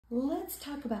Let's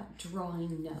talk about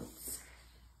drawing notes,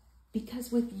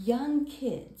 because with young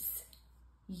kids,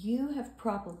 you have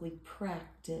probably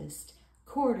practiced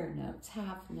quarter notes,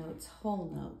 half notes, whole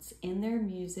notes in their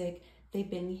music. They've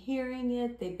been hearing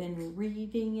it, they've been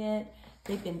reading it,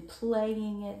 they've been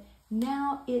playing it.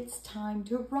 Now it's time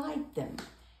to write them.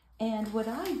 And what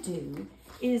I do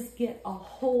is get a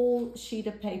whole sheet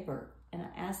of paper and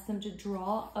I ask them to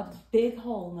draw a big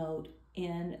whole note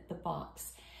in the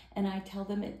box. And I tell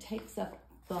them it takes up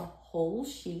the whole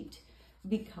sheet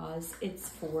because it's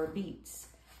 4 beats.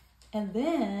 And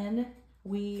then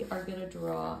we are gonna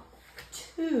draw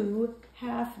 2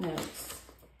 half notes.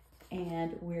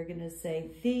 And we're gonna say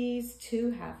these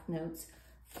 2 half notes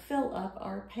fill up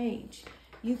our page.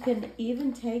 You can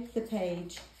even take the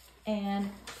page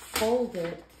and fold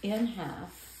it in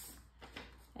half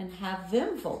and have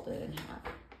them fold it in half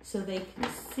so they can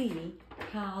see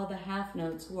how the half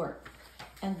notes work.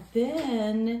 And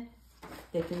then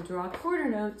they can draw quarter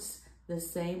notes the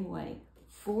same way,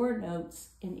 4 notes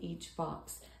in each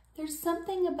box. There's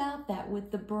something about that with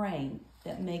the brain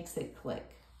that makes it click.